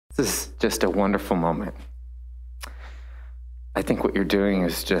This is just a wonderful moment. I think what you're doing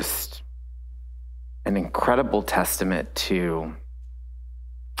is just an incredible testament to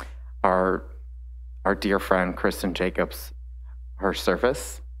our dear friend, Kristin Jacobs, her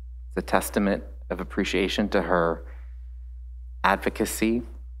service. It's a testament of appreciation to her advocacy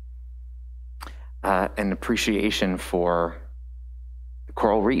and appreciation for the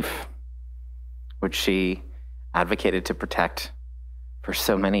coral reef, which she advocated to protect for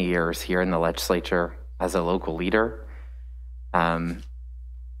so many years here in the legislature as a local leader. I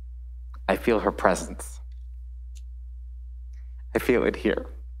feel her presence. I feel it here.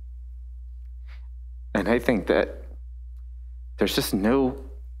 And I think that there's just no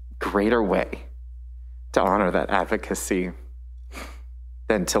greater way to honor that advocacy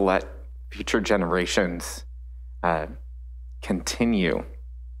than to let future generations continue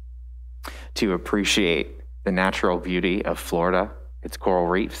to appreciate the natural beauty of Florida, its coral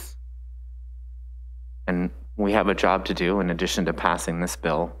reefs. And we have a job to do in addition to passing this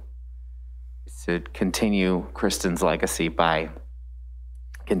bill, is to continue Kristin's legacy by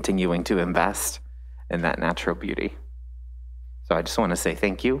continuing to invest in that natural beauty. So I just want to say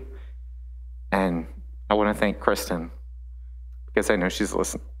thank you. And I want to thank Kristin because I know she's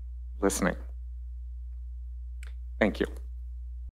listening. Thank you.